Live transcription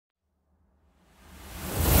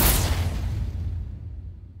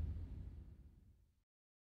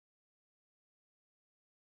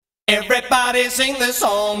Everybody sing the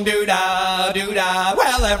song, DooDah, DooDah.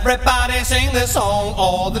 Well, everybody sing the song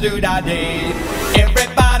all the DooDah day.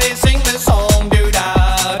 Everybody sing the song,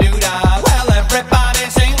 DooDah, DooDah. Well, everybody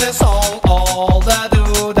sing the song all the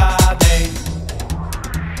DooDah day.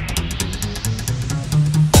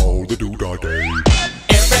 All the DooDah day.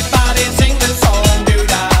 Everybody sing the song,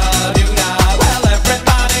 DooDah, DooDah. Well,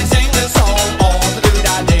 everybody sing the song all the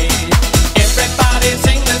DooDah day. Everybody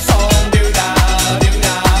sing the song, DooDah,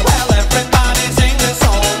 DooDah. Well, everybody sing the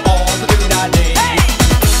song all the DooDah day.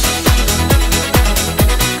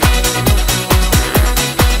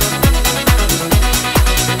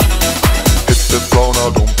 Hit the floor now,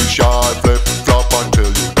 don't be shy. Flip flop until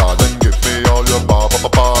you die. Then give me all your ba ba ba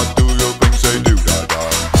ba. Do your thing, say DooDah da.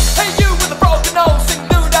 Hey, you with a broken nose, sing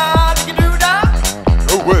DooDah, do you DooDah?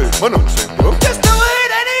 No way, my nose ain't broke. Just do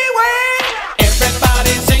it anyway.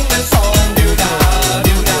 Everybody sing the song, DooDah,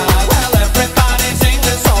 DooDah. Well, everybody sing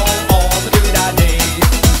the song all the DooDah day.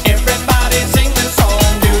 Everybody sing the song,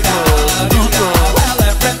 DooDah, DooDah. Well,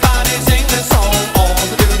 everybody sing the song all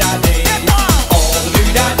the DooDah day. All the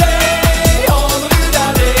DooDah day, all the DooDah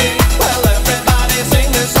day. Well, everybody sing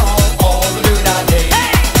the song all the DooDah day.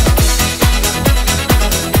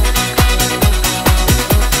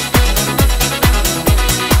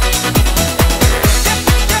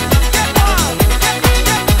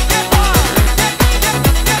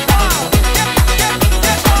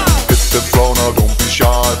 Hit the floor now, don't be shy.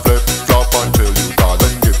 Flip flop until you die.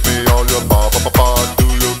 Then give me all your ba ba ba ba. Do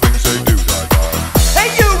your thing, say DooDah da. Hey,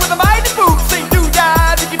 you with a mighty boot, sing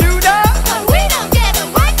DooDah, do you DooDah? But we don't get a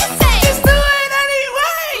word to say. Just do it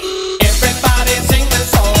anyway. Everybody sing the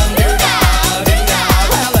song, DooDah, DooDah.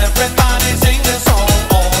 Well, everybody sing the song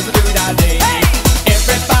all the DooDah day.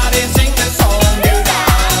 Everybody sing the song, DooDah,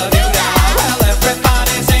 DooDah. Well,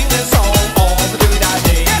 everybody sing the song all the DooDah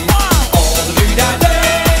day. All the DooDah day,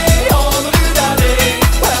 all the DooDah day.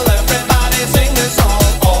 Well, everybody sing the song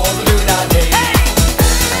all the DooDah day.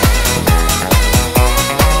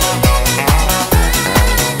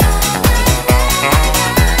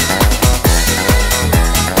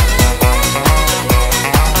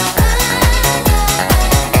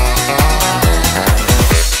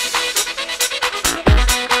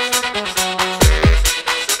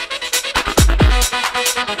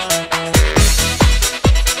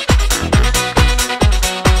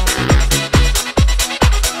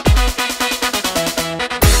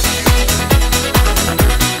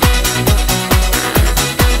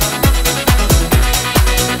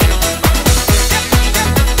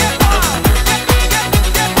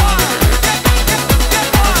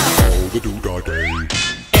 All the DooDah day.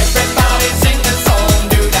 Everybody sing the song,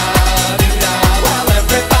 DooDah, DooDah. Well,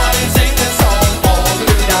 everybody sing the song all the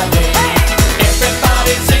DooDah day.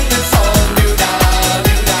 Everybody sing the song, DooDah,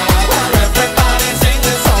 DooDah. Well, everybody sing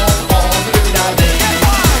the song all the DooDah day.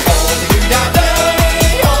 All the DooDah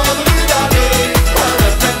day, all the DooDah day. Well,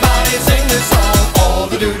 everybody sing the song all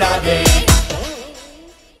the DooDah day.